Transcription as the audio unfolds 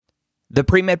The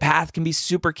pre-med path can be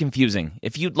super confusing.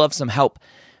 If you'd love some help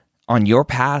on your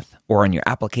path or on your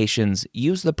applications,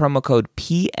 use the promo code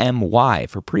PMY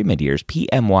for pre-med years,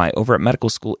 PMY, over at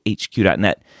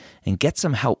medicalschoolhq.net and get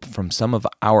some help from some of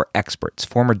our experts,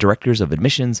 former directors of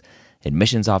admissions,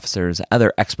 admissions officers,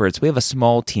 other experts. We have a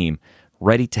small team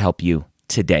ready to help you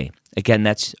today. Again,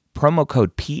 that's promo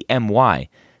code PMY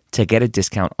to get a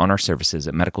discount on our services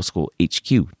at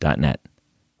medicalschoolhq.net.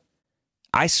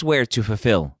 I swear to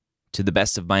fulfill, to the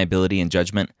best of my ability and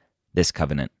judgment, this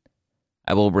covenant.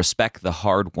 I will respect the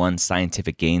hard-won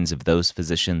scientific gains of those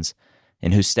physicians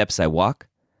in whose steps I walk,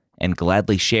 and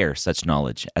gladly share such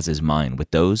knowledge as is mine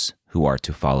with those who are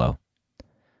to follow.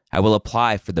 I will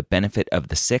apply for the benefit of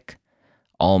the sick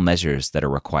all measures that are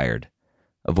required,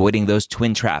 avoiding those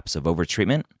twin traps of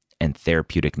overtreatment and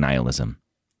therapeutic nihilism.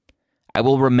 I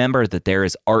will remember that there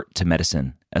is art to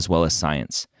medicine as well as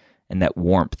science, and that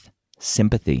warmth,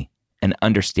 sympathy, and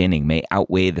understanding may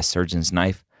outweigh the surgeon's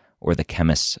knife or the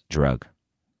chemist's drug.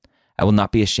 I will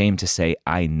not be ashamed to say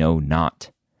I know not,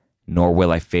 nor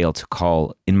will I fail to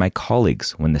call in my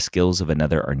colleagues when the skills of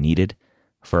another are needed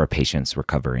for a patient's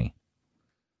recovery.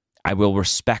 I will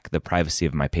respect the privacy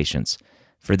of my patients,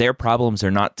 for their problems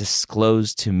are not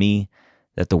disclosed to me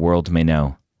that the world may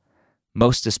know.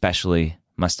 Most especially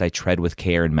must I tread with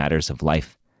care in matters of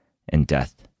life and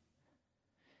death.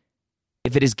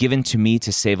 If it is given to me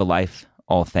to save a life,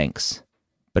 all thanks,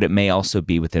 but it may also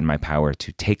be within my power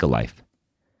to take a life.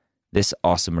 This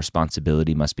awesome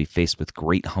responsibility must be faced with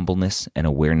great humbleness and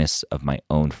awareness of my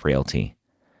own frailty.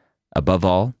 Above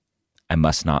all, I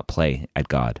must not play at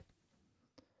God.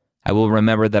 I will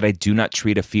remember that I do not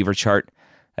treat a fever chart,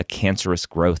 a cancerous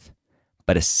growth,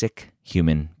 but a sick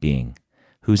human being,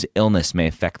 whose illness may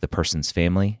affect the person's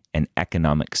family and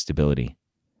economic stability.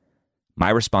 My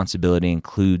responsibility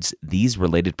includes these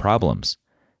related problems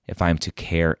if I am to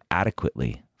care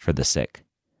adequately for the sick.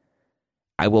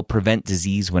 I will prevent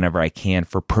disease whenever I can,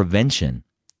 for prevention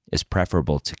is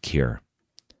preferable to cure.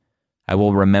 I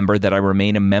will remember that I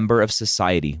remain a member of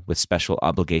society with special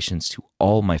obligations to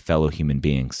all my fellow human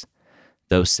beings,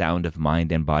 those sound of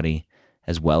mind and body,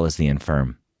 as well as the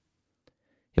infirm.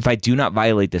 If I do not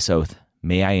violate this oath,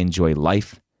 may I enjoy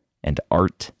life and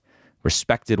art,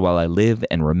 respected while I live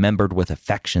and remembered with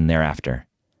affection thereafter.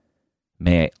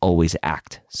 May I always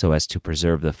act so as to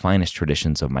preserve the finest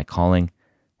traditions of my calling,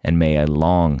 and may I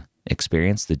long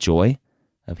experience the joy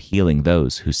of healing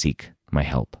those who seek my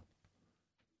help.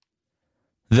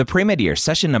 The Pre-Med Year,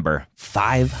 session number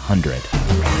 500.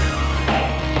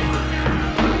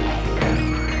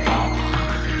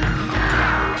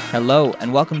 Hello,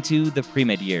 and welcome to the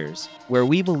Pre-Med Years, where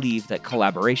we believe that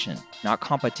collaboration, not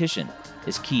competition,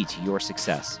 is key to your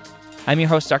success. I'm your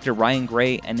host, Dr. Ryan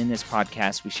Gray, and in this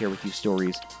podcast, we share with you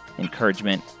stories,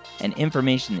 encouragement, and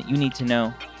information that you need to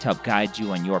know to help guide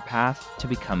you on your path to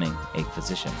becoming a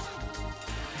physician.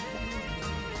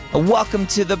 Welcome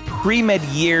to the Pre-Med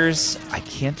Years. I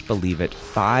can't believe it.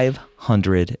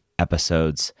 500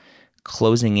 episodes,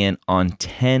 closing in on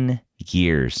 10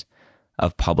 years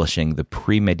of publishing the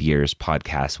Pre-Med Years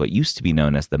podcast, what used to be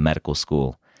known as the Medical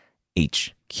School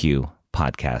HQ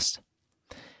podcast.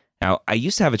 Now, I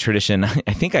used to have a tradition.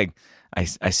 I think I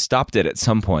stopped it at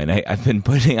some point. I've been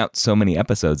putting out so many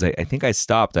episodes. I think I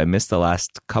stopped. I missed the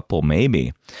last couple,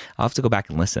 maybe. I'll have to go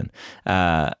back and listen,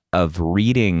 of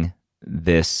reading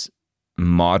this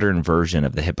modern version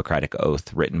of the Hippocratic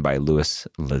Oath written by Louis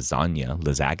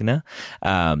Lasagna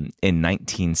in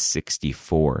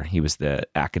 1964. He was the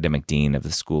academic dean of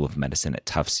the School of Medicine at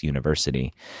Tufts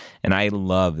University. And I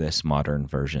love this modern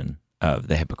version of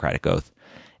the Hippocratic Oath.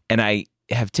 And I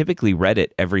have typically read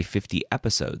it every 50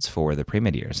 episodes for the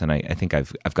Pre-Med Years, and I think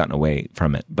I've gotten away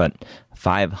from it. But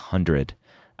 500,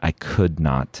 I could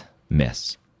not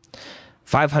miss.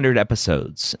 500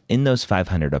 episodes. In those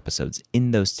 500 episodes,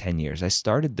 in those 10 years, I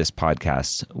started this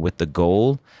podcast with the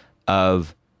goal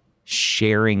of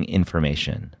sharing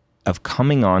information, of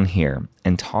coming on here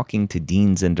and talking to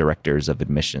deans and directors of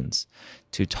admissions,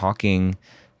 to talking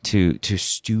to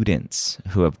students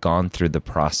who have gone through the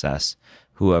process,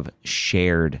 who have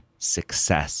shared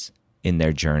success in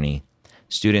their journey,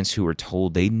 students who were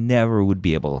told they never would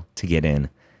be able to get in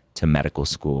to medical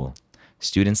school,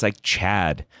 students like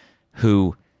Chad,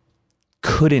 who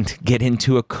couldn't get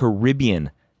into a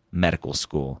Caribbean medical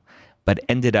school, but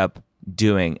ended up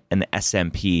doing an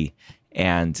SMP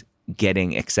and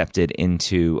getting accepted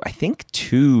into, I think,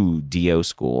 2 DO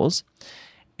schools,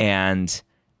 and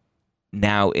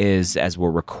now is, as we're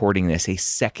recording this, a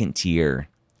second-year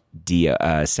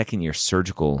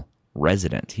surgical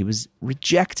resident. He was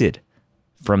rejected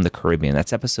from the Caribbean.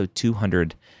 That's episode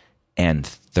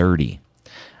 230.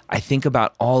 I think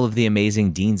about all of the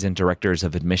amazing deans and directors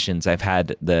of admissions. I've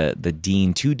had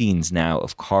the two deans now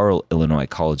of Carle, Illinois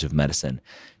College of Medicine,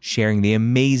 sharing the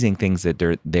amazing things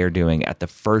that they're doing at the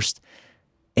first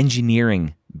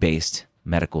engineering-based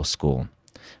medical school.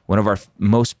 One of our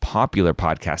most popular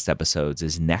podcast episodes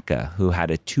is NECA, who had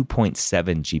a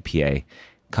 2.7 GPA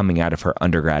coming out of her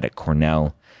undergrad at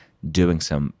Cornell, doing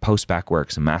some post-bac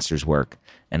work, some master's work,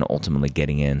 and ultimately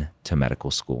getting into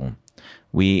medical school.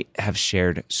 We have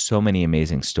shared so many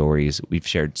amazing stories. We've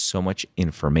shared so much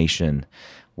information.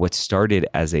 What started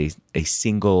as a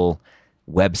single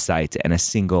website and a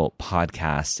single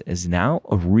podcast is now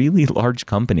a really large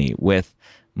company with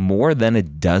more than a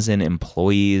dozen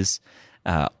employees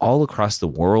all across the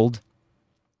world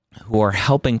who are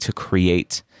helping to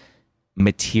create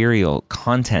material,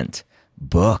 content,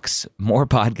 books, more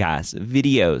podcasts,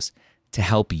 videos to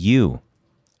help you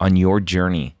on your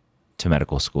journey to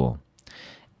medical school.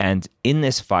 And in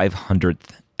this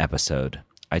 500th episode,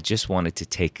 I just wanted to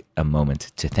take a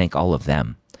moment to thank all of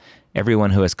them.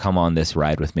 Everyone who has come on this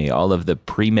ride with me, all of the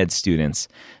pre-med students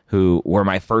who were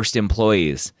my first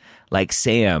employees, like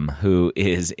Sam, who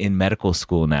is in medical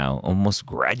school now, almost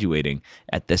graduating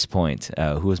at this point,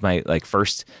 who was my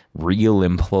first real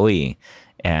employee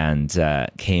and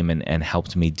came and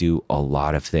helped me do a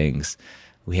lot of things.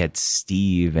 We had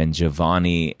Steve and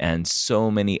Giovanni and so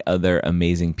many other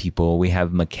amazing people. We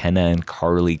have McKenna and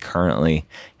Carly currently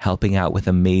helping out with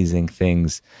amazing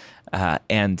things,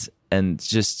 and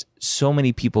just so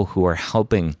many people who are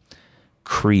helping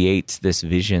create this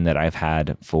vision that I've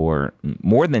had for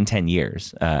more than 10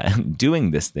 years,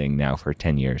 doing this thing now for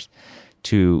 10 years,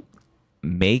 to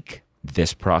make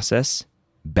this process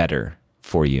better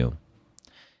for you.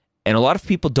 And a lot of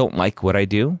people don't like what I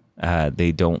do.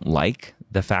 They don't like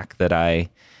the fact that I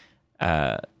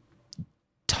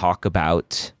talk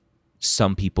about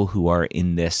some people who are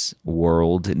in this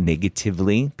world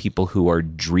negatively, people who are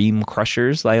dream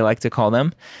crushers, I like to call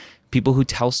them, people who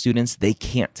tell students they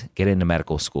can't get into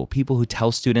medical school, people who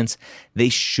tell students they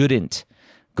shouldn't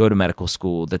go to medical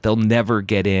school, that they'll never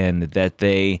get in, that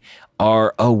they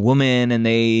are a woman and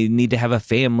they need to have a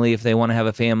family if they want to have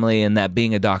a family, and that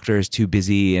being a doctor is too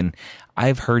busy. And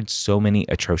I've heard so many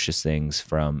atrocious things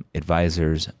from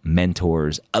advisors,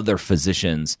 mentors, other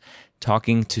physicians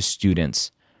talking to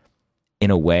students in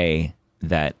a way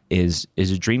that is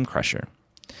a dream crusher.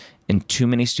 And too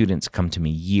many students come to me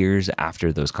years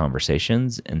after those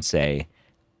conversations and say,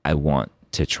 I want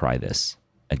to try this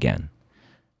again.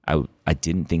 I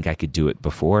didn't think I could do it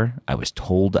before. I was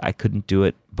told I couldn't do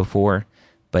it before,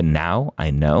 but now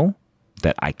I know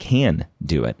that I can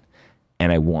do it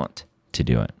and I want to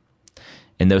do it.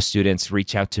 And those students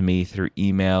reach out to me through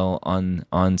email,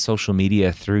 on social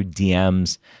media, through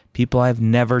DMs, people I've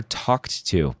never talked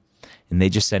to. And they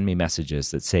just send me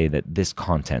messages that say that this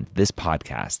content, this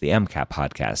podcast, the MCAT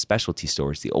podcast, Specialty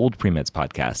Stores, the Old Pre-Meds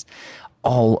podcast,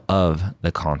 all of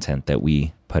the content that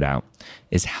we put out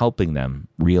is helping them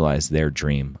realize their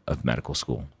dream of medical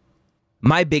school.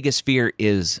 My biggest fear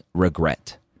is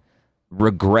regret.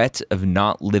 Regret of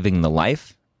not living the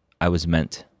life I was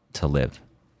meant to live.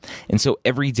 And so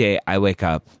every day I wake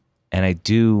up and I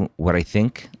do what I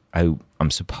think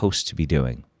I'm supposed to be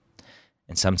doing.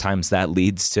 And sometimes that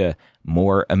leads to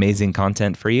more amazing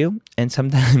content for you. And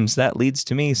sometimes that leads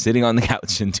to me sitting on the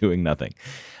couch and doing nothing.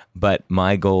 But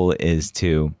my goal is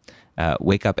to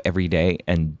wake up every day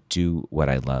and do what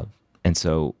I love. And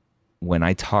so when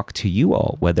I talk to you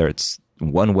all, whether it's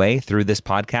one way through this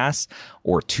podcast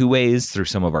or two ways through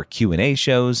some of our Q&A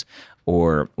shows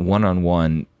or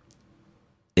one-on-one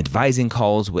advising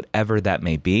calls, whatever that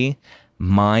may be,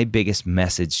 my biggest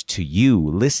message to you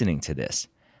listening to this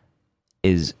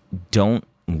is don't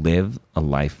live a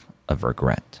life of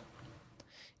regret.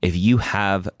 If you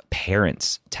have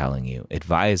parents telling you,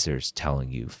 advisors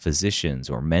telling you, physicians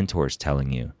or mentors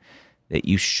telling you that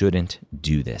you shouldn't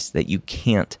do this, that you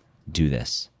can't do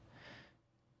this,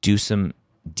 do some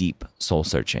deep soul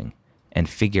searching and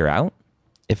figure out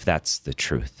if that's the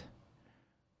truth.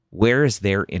 Where is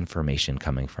their information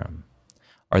coming from?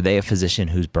 Are they a physician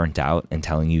who's burnt out and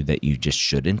telling you that you just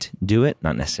shouldn't do it,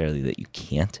 not necessarily that you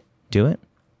can't do it?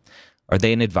 Are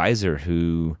they an advisor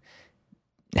who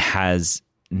has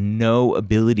no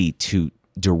ability to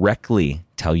directly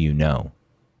tell you no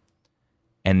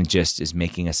and just is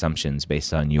making assumptions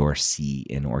based on your C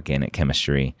in organic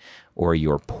chemistry or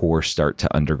your poor start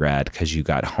to undergrad because you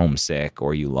got homesick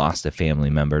or you lost a family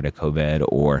member to COVID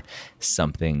or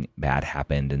something bad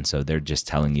happened, and so they're just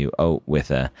telling you, oh,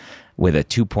 with a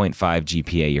 2.5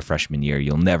 GPA your freshman year,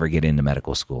 you'll never get into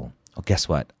medical school. Well, guess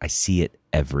what? I see it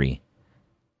every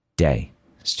day.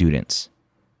 Students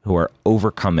who are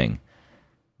overcoming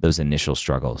those initial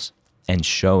struggles and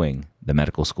showing the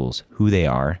medical schools who they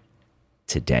are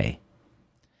today.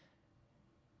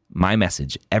 My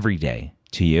message every day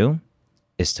to you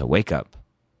is to wake up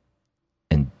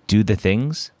and do the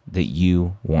things that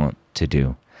you want to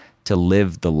do, to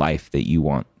live the life that you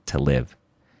want to live.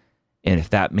 And if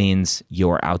that means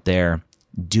you're out there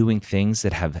doing things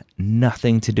that have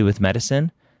nothing to do with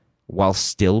medicine while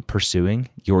still pursuing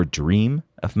your dream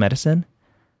of medicine,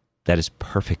 that is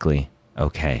perfectly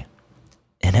okay.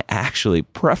 And actually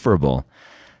preferable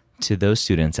to those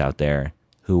students out there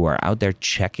who are out there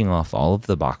checking off all of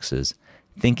the boxes,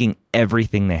 thinking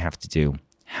everything they have to do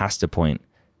has to point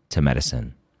to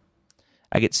medicine.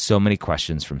 I get so many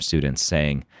questions from students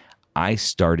saying, I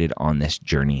started on this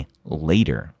journey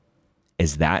later.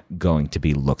 Is that going to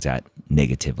be looked at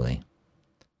negatively?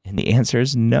 And the answer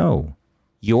is no.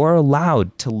 You're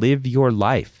allowed to live your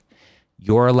life.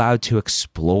 You're allowed to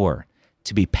explore,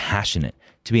 to be passionate,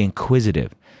 to be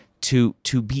inquisitive, to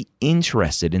be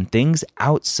interested in things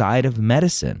outside of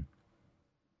medicine.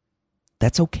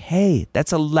 That's okay.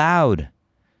 That's allowed.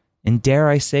 And dare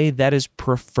I say, that is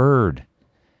preferred.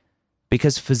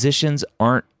 Because physicians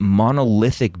aren't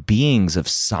monolithic beings of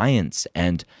science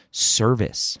and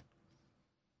service.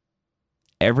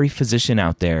 Every physician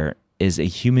out there is a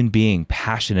human being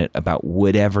passionate about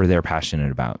whatever they're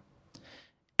passionate about.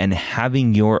 And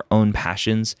having your own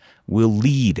passions will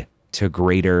lead to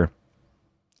greater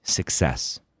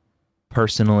success,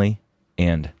 personally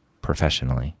and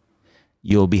professionally.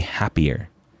 You'll be happier.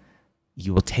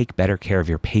 You will take better care of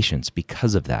your patients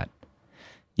because of that.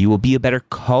 You will be a better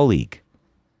colleague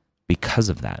because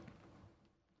of that.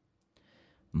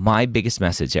 My biggest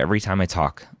message every time I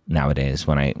talk nowadays,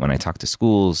 when I talk to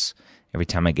schools, every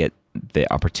time I get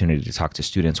the opportunity to talk to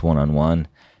students one-on-one,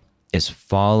 is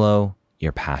follow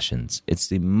your passions. It's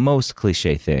the most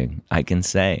cliche thing I can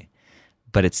say,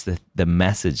 but it's the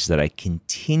message that I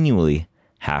continually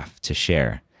have to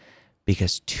share,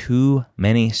 because too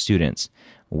many students,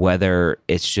 whether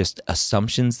it's just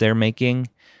assumptions they're making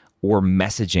or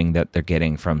messaging that they're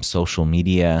getting from social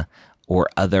media or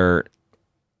other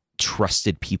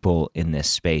trusted people in this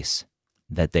space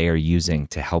that they are using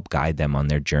to help guide them on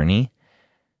their journey,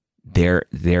 they're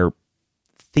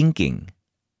thinking,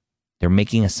 they're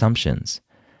making assumptions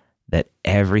that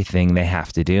everything they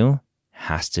have to do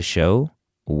has to show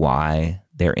why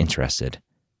they're interested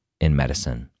in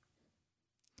medicine.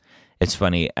 It's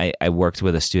funny, I worked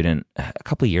with a student a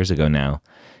couple of years ago now,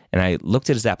 and I looked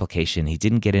at his application. He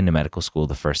didn't get into medical school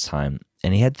the first time,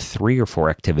 and he had 3 or 4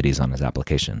 activities on his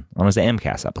application, on his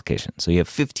AMCAS application. So you have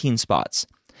 15 spots.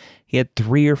 He had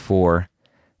 3 or 4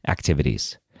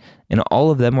 activities, and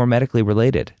all of them were medically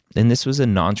related. And this was a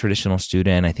non-traditional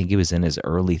student. I think he was in his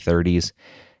early 30s.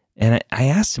 And I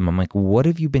asked him, I'm like, what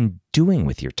have you been doing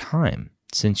with your time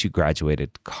since you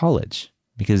graduated college?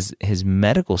 Because his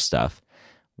medical stuff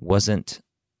wasn't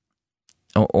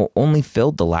only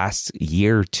filled the last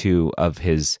year or two of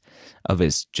his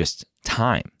just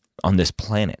time on this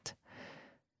planet.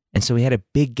 And so he had a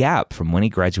big gap from when he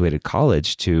graduated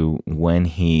college to when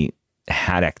he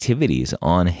had activities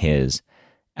on his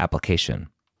application.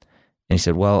 And he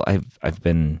said, well, I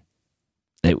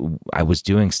was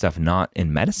doing stuff not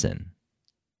in medicine.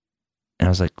 And I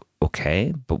was like,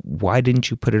 okay, but why didn't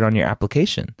you put it on your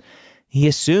application? He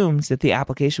assumes that the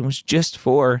application was just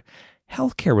for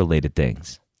healthcare related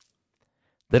things.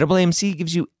 The AAMC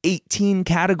gives you 18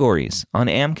 categories on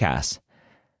AMCAS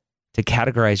to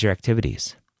categorize your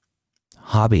activities.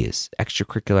 Hobbies,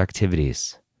 extracurricular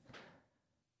activities,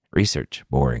 research,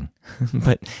 boring.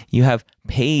 But you have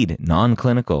paid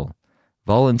non-clinical,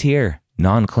 volunteer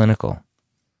non-clinical.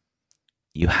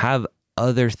 You have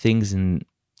other things in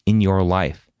your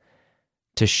life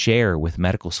to share with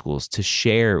medical schools, to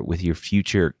share with your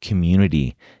future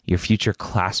community, your future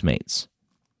classmates.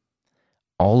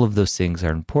 All of those things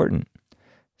are important.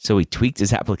 So he tweaked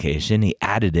his application. He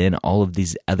added in all of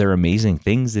these other amazing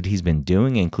things that he's been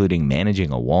doing, including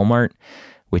managing a Walmart,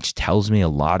 which tells me a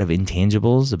lot of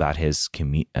intangibles about his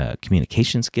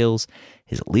communication skills,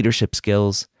 his leadership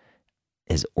skills,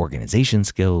 his organization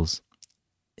skills,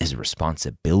 his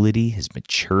responsibility, his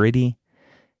maturity.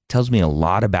 Tells me a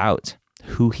lot about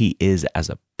who he is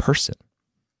as a person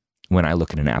when I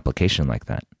look at an application like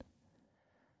that.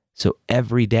 So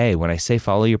every day when I say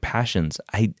follow your passions,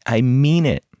 I mean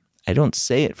it. I don't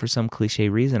say it for some cliche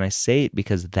reason. I say it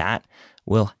because that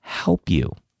will help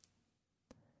you.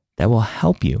 That will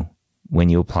help you when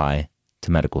you apply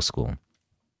to medical school.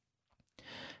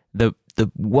 The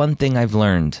one thing I've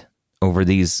learned over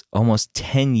these almost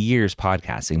 10 years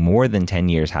podcasting, more than 10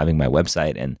 years having my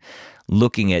website and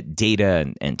looking at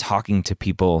data and talking to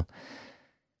people,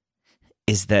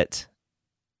 is that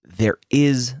there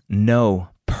is no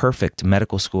perfect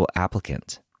medical school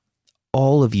applicant.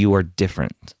 All of you are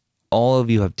different. All of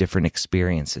you have different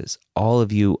experiences. All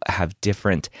of you have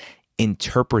different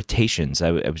interpretations.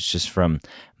 I was just from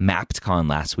MappedCon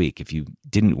last week. If you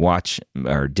didn't watch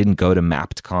or didn't go to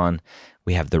MappedCon,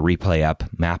 we have the replay up,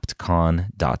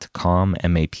 mappedcon.com,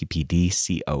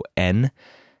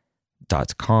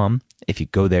 mappedcon.com. If you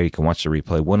go there, you can watch the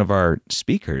replay. One of our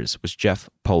speakers was Jeff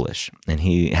Polish, and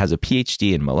he has a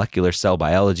PhD in molecular cell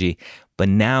biology, but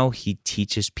now he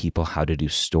teaches people how to do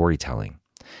storytelling.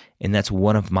 And that's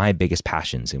one of my biggest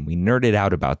passions. And we nerded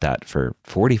out about that for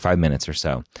 45 minutes or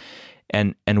so.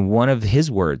 And one of his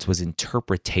words was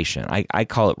interpretation. I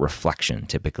call it reflection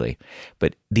typically,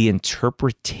 but the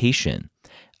interpretation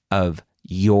of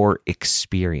your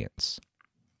experience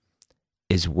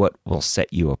is what will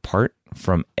set you apart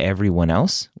from everyone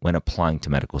else when applying to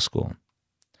medical school.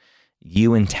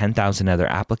 You and 10,000 other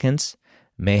applicants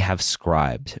may have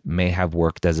scribed, may have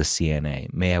worked as a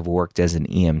CNA, may have worked as an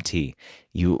EMT.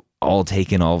 You all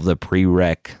taken all of the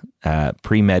pre-med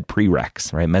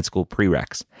prereqs, right? Med school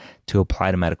prereqs to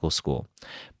apply to medical school.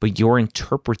 But your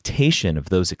interpretation of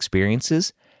those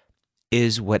experiences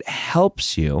is what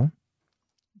helps you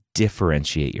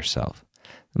differentiate yourself.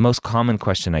 The most common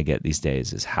question I get these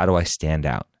days is, how do I stand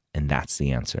out? And that's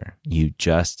the answer. You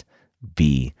just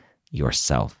be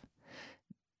yourself.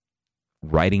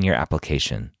 Writing your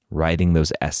application, writing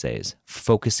those essays,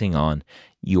 focusing on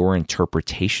your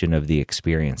interpretation of the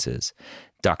experiences.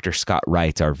 Dr. Scott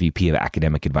Wright, our VP of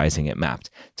Academic Advising at Mapped,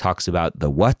 talks about the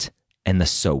what and the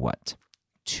so what.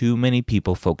 Too many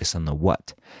people focus on the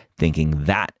what, thinking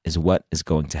that is what is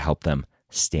going to help them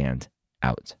stand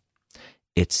out.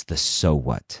 It's the so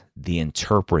what, the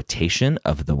interpretation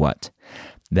of the what,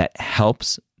 that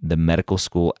helps the medical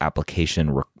school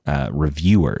application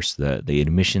reviewers, the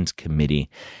admissions committee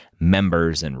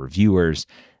members and reviewers.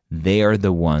 They are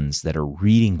the ones that are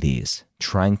reading these,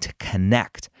 trying to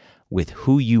connect with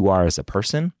who you are as a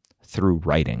person through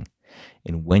writing.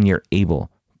 And when you're able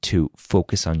to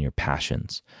focus on your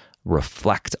passions,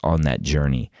 reflect on that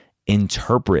journey,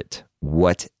 interpret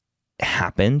what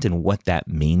happened and what that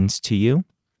means to you,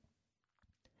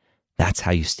 that's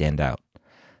how you stand out.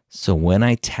 So when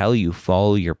I tell you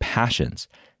follow your passions,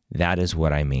 that is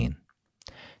what I mean.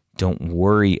 Don't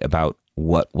worry about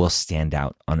what will stand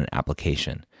out on an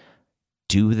application.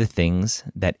 Do the things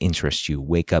that interest you.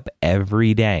 Wake up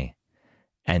every day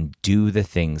and do the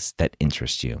things that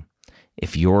interest you.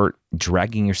 If you're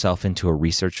dragging yourself into a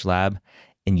research lab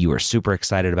and you are super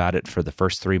excited about it for the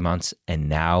first 3 months and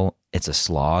now it's a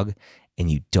slog and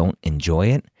you don't enjoy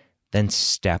it, then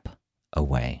step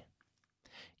away.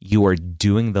 You are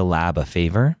doing the lab a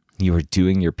favor. You are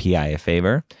doing your PI a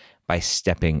favor by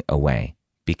stepping away,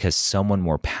 because someone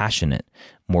more passionate,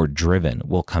 more driven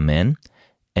will come in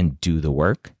and do the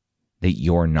work that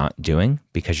you're not doing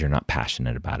because you're not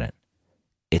passionate about it.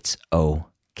 It's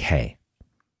okay.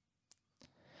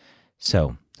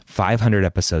 So 500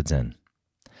 episodes in,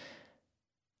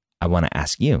 I want to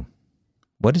ask you,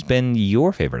 what has been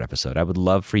your favorite episode? I would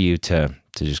love for you to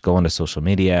just go onto social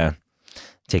media,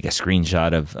 take a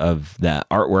screenshot of the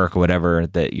artwork or whatever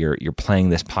that you're playing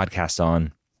this podcast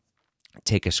on.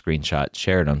 Take a screenshot,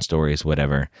 share it on stories,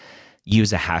 whatever.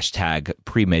 Use a hashtag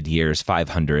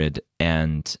PREMEDYEARS500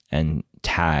 and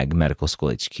tag Medical School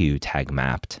HQ, tag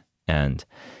Mapped, and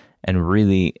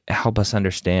really help us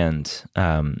understand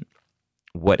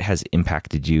what has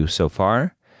impacted you so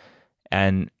far,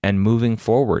 and moving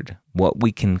forward, what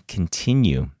we can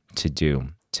continue to do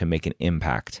to make an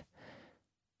impact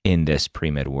in this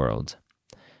pre-med world.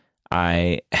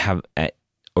 I have,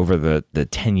 over the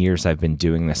 10 years I've been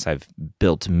doing this, I've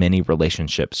built many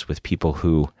relationships with people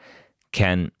who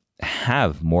can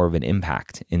have more of an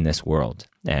impact in this world.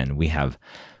 And we have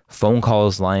phone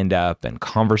calls lined up and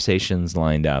conversations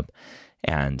lined up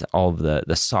and all of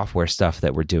the software stuff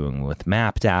that we're doing with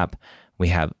Mapped app. We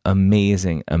have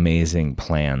amazing, amazing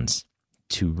plans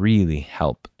to really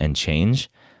help and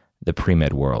change the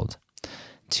pre-med world,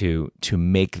 to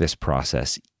make this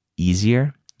process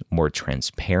easier, more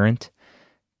transparent,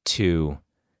 to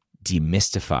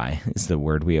demystify is the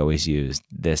word we always use,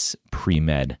 this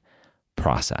pre-med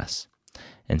process.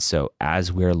 And so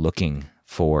as we're looking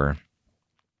for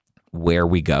where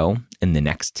we go in the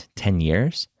next 10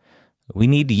 years, we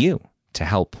need you to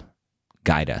help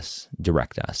guide us,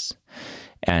 direct us.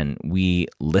 And we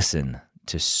listen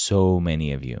to so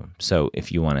many of you. So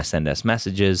if you want to send us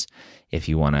messages, if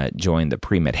you want to join the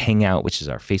Pre-Med Hangout, which is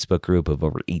our Facebook group of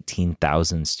over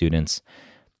 18,000 students,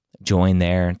 join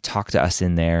there, talk to us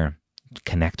in there,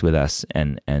 connect with us,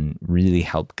 and really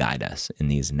help guide us in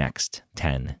these next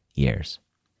 10 years.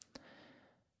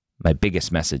 My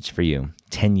biggest message for you,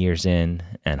 10 years in,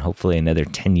 and hopefully another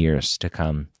 10 years to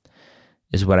come,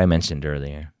 is what I mentioned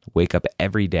earlier. Wake up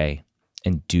every day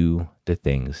and do the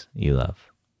things you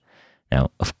love.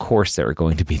 Now, of course, there are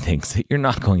going to be things that you're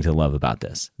not going to love about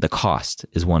this. The cost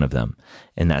is one of them,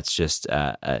 and that's just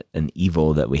an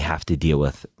evil that we have to deal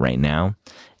with right now.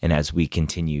 And as we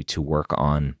continue to work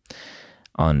on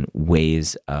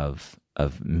ways of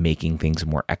making things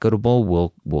more equitable,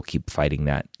 we'll keep fighting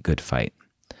that good fight.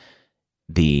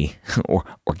 The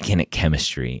organic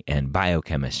chemistry and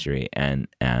biochemistry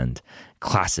and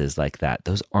classes like that,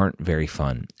 those aren't very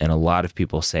fun. And a lot of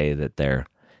people say that they're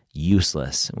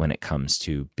useless when it comes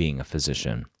to being a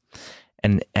physician.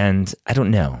 And I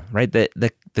don't know, right?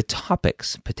 The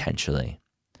topics potentially.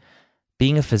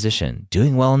 Being a physician,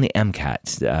 doing well in the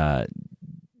MCAT,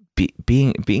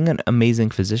 being an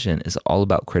amazing physician is all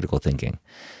about critical thinking.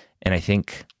 And I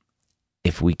think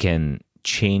if we can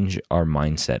change our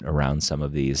mindset around some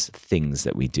of these things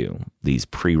that we do, these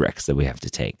prereqs that we have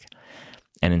to take,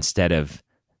 and instead of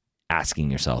asking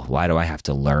yourself, why do I have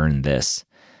to learn this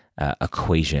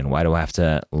equation? Why do I have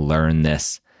to learn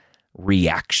this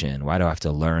reaction? Why do I have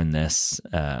to learn this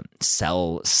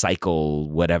cell cycle,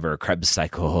 whatever, Krebs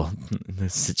cycle, the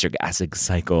citric acid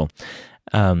cycle?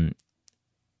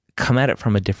 Come at it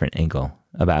from a different angle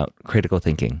about critical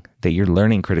thinking, that you're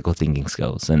learning critical thinking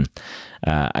skills. And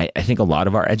I think a lot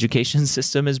of our education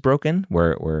system is broken.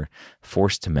 We're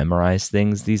forced to memorize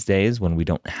things these days when we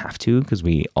don't have to, because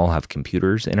we all have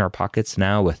computers in our pockets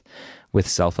now with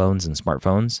cell phones and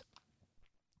smartphones.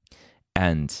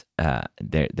 And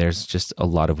there's just a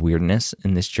lot of weirdness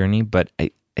in this journey. But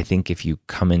I think if you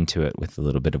come into it with a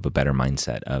little bit of a better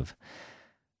mindset of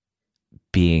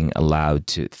being allowed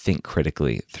to think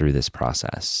critically through this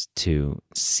process, to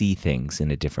see things in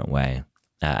a different way.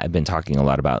 I've been talking a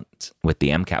lot about, with the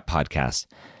MCAT podcast,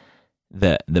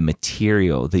 the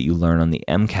material that you learn on the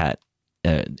MCAT,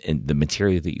 the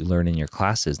material that you learn in your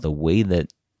classes, the way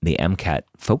that the MCAT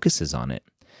focuses on it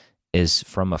is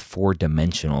from a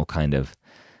 4-dimensional kind of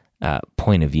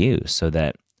point of view, so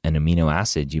that an amino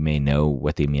acid, you may know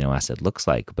what the amino acid looks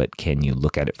like, but can you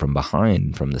look at it from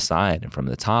behind, from the side, and from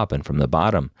the top, and from the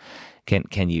bottom?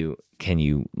 Can you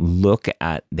look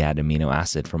at that amino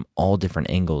acid from all different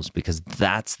angles? Because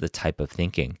that's the type of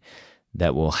thinking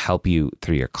that will help you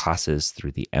through your classes,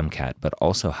 through the MCAT, but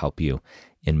also help you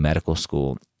in medical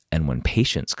school and when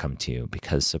patients come to you.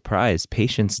 Because surprise,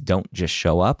 patients don't just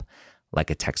show up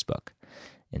like a textbook.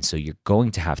 And so you're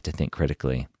going to have to think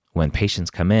critically when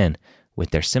patients come in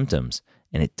with their symptoms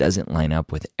and it doesn't line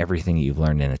up with everything you've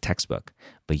learned in a textbook.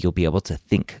 But you'll be able to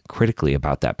think critically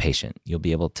about that patient. You'll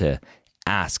be able to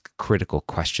ask critical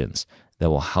questions that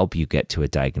will help you get to a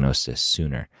diagnosis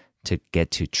sooner, to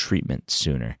get to treatment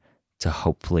sooner, to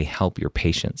hopefully help your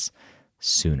patients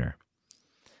sooner.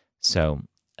 So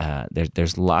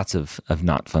there's lots of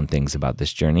not fun things about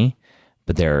this journey,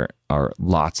 but there are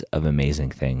lots of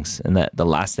amazing things. And the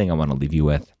last thing I want to leave you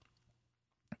with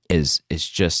is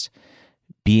just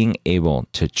being able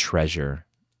to treasure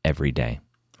every day,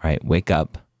 right? Wake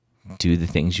up, do the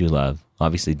things you love.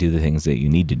 Obviously, do the things that you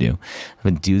need to do,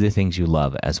 but do the things you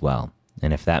love as well.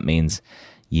 And if that means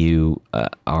you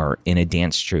are in a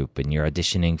dance troupe and you're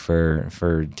auditioning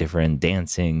for different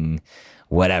dancing,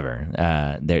 whatever.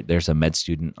 There's a med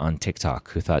student on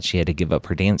TikTok who thought she had to give up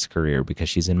her dance career because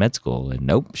she's in med school. And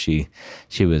nope, she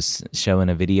was showing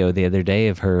a video the other day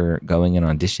of her going and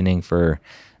auditioning for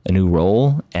a new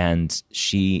role, and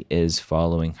she is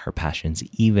following her passions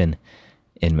even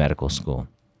in medical school.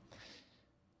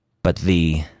 But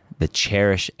the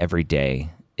cherish every day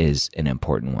is an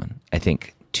important one. I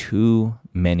think too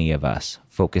many of us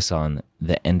focus on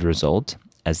the end result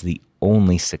as the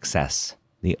only success,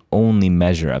 the only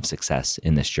measure of success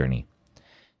in this journey.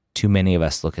 Too many of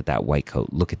us look at that white coat,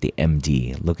 look at the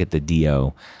MD, look at the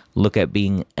DO, look at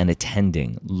being an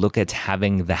attending, look at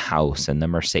having the house and the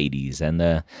Mercedes and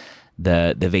the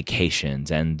vacations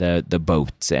and the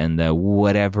boats and the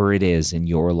whatever it is in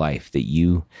your life that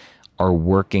you are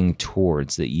working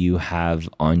towards, that you have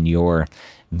on your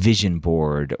vision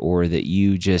board or that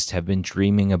you just have been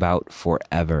dreaming about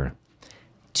forever.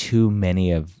 Too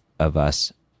many of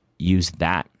us use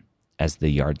that as the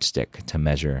yardstick to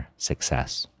measure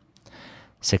success.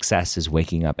 Success is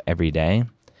waking up every day,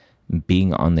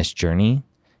 being on this journey,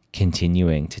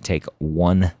 continuing to take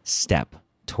one step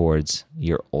towards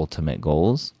your ultimate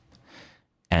goals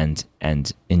and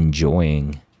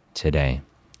enjoying today.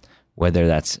 Whether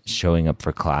that's showing up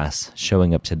for class,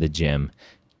 showing up to the gym,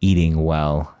 eating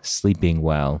well, sleeping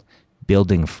well,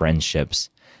 building friendships,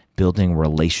 building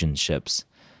relationships,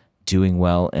 doing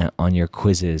well on your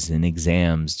quizzes and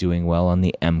exams, doing well on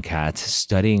the MCAT,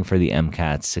 studying for the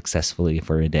MCAT successfully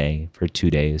for a day, for 2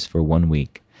 days, for 1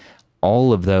 week.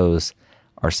 All of those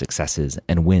are successes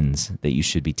and wins that you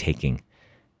should be taking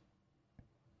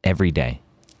every day.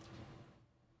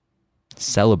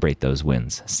 Celebrate those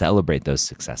wins, celebrate those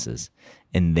successes,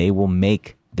 and they will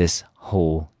make this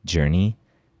whole journey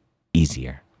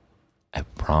easier. I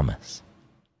promise.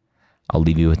 I'll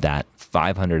leave you with that.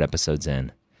 500 episodes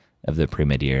in of the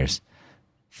Pre-Med Years,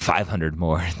 500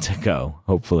 more to go,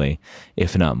 hopefully,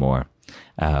 if not more.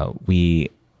 We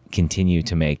continue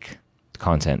to make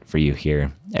content for you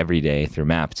here every day through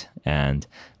Mappd and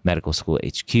Medical School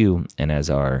HQ. And as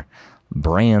our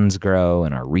brands grow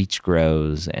and our reach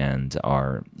grows and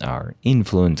our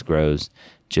influence grows,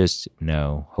 just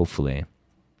know, hopefully,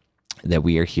 that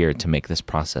we are here to make this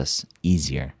process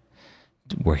easier.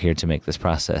 We're here to make this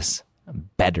process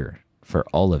better for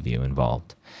all of you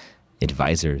involved.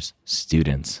 Advisors,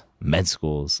 students, med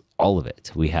schools, all of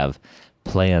it. We have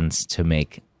plans to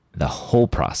make the whole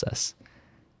process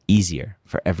easier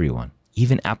for everyone,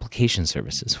 even application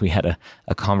services. We had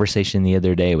a conversation the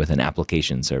other day with an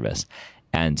application service,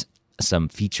 and some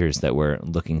features that we're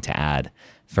looking to add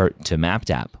to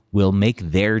Mappd app will make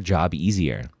their job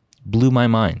easier. Blew my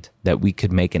mind that we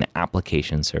could make an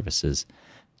application services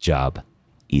job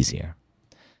easier.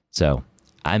 So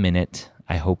I'm in it.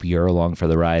 I hope you're along for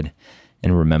the ride.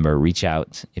 And remember, reach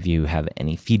out if you have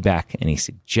any feedback, any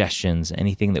suggestions,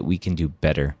 anything that we can do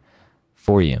better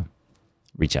for you.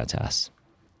 Reach out to us.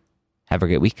 Have a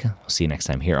great week. We'll see you next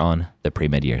time here on the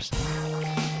Pre-Med Years.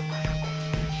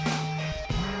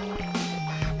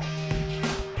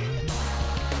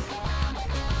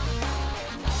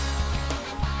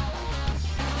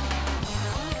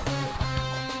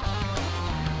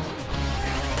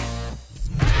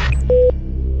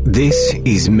 This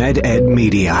is MedEd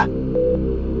Media.